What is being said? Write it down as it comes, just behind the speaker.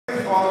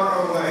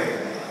far away.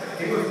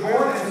 He was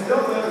born and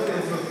still lives in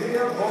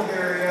Sofia,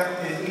 Bulgaria,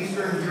 in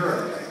Eastern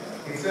Europe.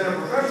 He's been a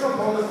professional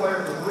polo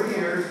player for 3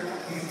 years.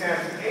 He's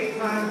cashed 8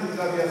 times in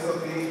the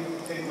WSOP,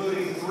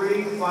 including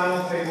 3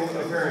 final table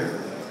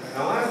appearances.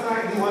 Now last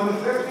night he won the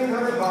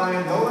 1,500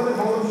 buy-in no-limit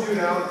hold'em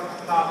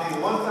shootout,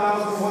 topping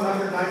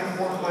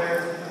 1,194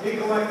 players. He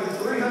collected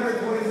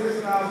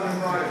 $326,000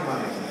 in prize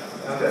money.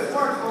 Now this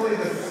marks only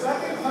the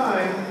 2nd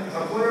time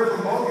a player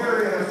from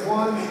Bulgaria has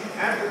won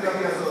at the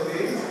WSOP.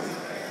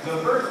 The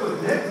first was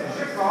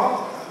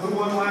Jivkov, who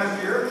won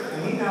last year,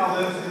 and he now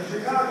lives in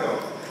Chicago.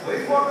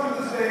 Please welcome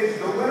to the stage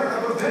the winner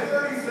of Event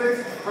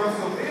 36 from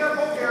Sofia,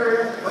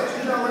 Bulgaria, ladies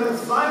and gentlemen,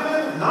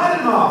 Simeon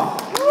Naydenov.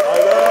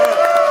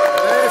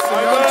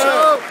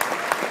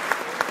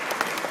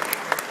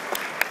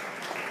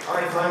 All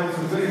right, Simon,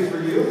 some goodies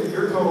for you.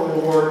 Your total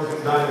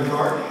reward diamond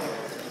card.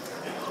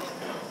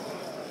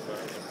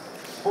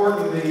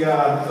 Sporting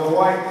the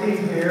white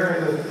teeth here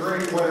and this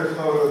great winner's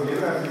photo of you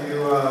after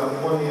you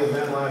won the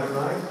event last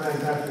night.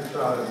 Fantastic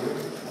shot of you.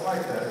 I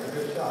like that. It's a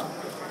good shot.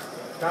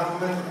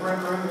 Compliments of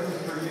front room. This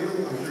is for you.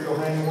 I'm sure you'll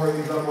hang more of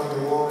these up on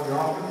your wall in your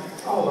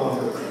office. Hold on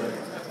to it for a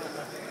second.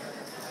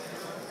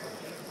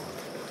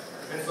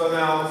 And so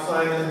now,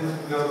 Simon,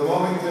 the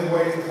moment you've been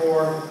waiting for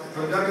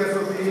the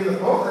WSOP, the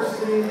poker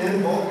scene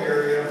in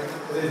Bulgaria,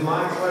 it is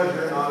my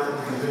pleasure and honor to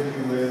present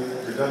you with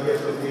your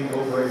WSOP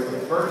Gold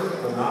Bracelet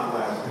first, but not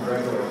last.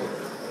 Congratulations.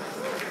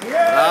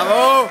 Yeah.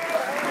 Bravo!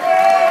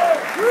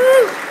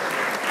 Woo!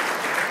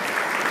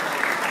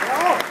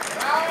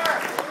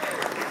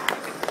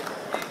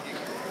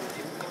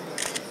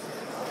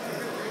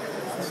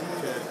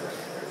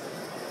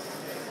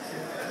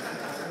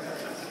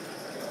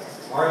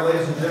 All right,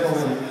 ladies and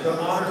gentlemen, to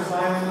honor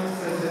Simon,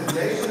 since his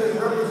nation is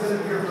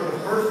represented here for the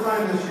first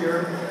time this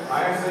year,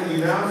 I ask that you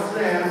now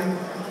stand.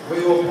 We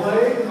will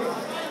play,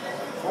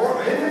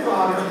 in his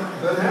honor,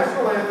 the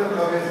national anthem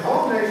of his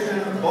home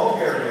nation,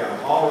 Bulgaria.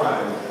 All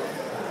right.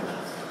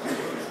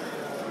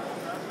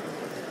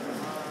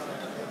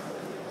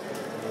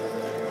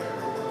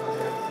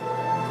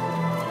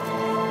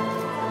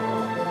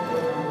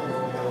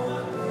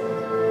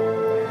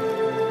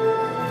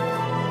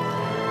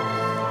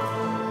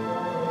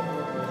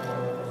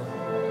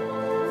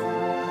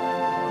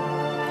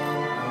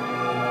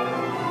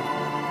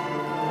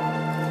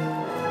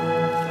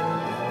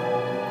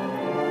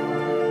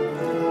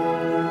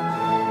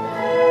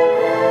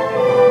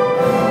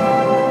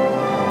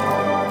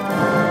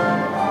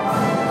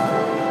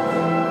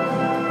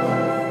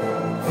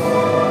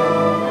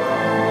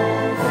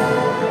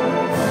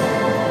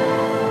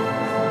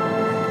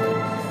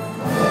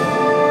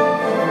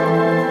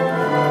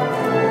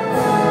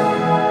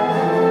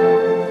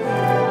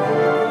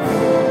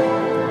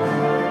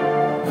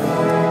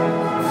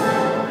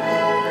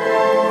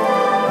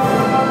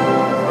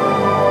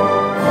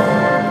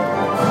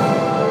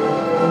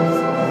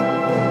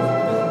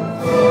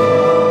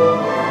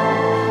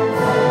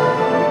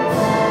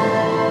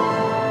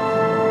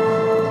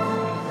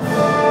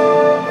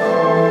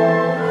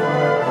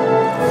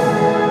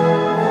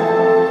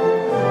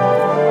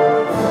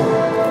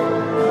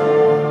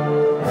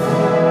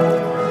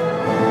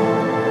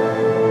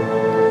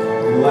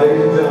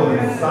 Ladies and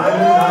gentlemen,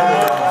 Simeon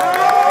Naydenov.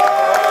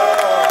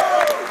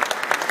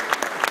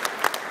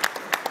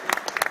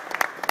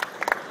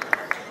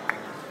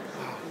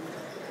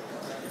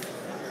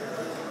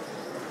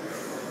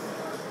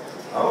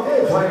 Okay,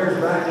 players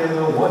back in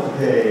the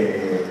 1K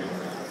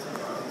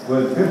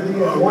with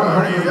 50 and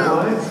 100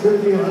 lines.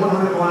 50 and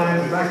 100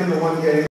 lines back in the 1K.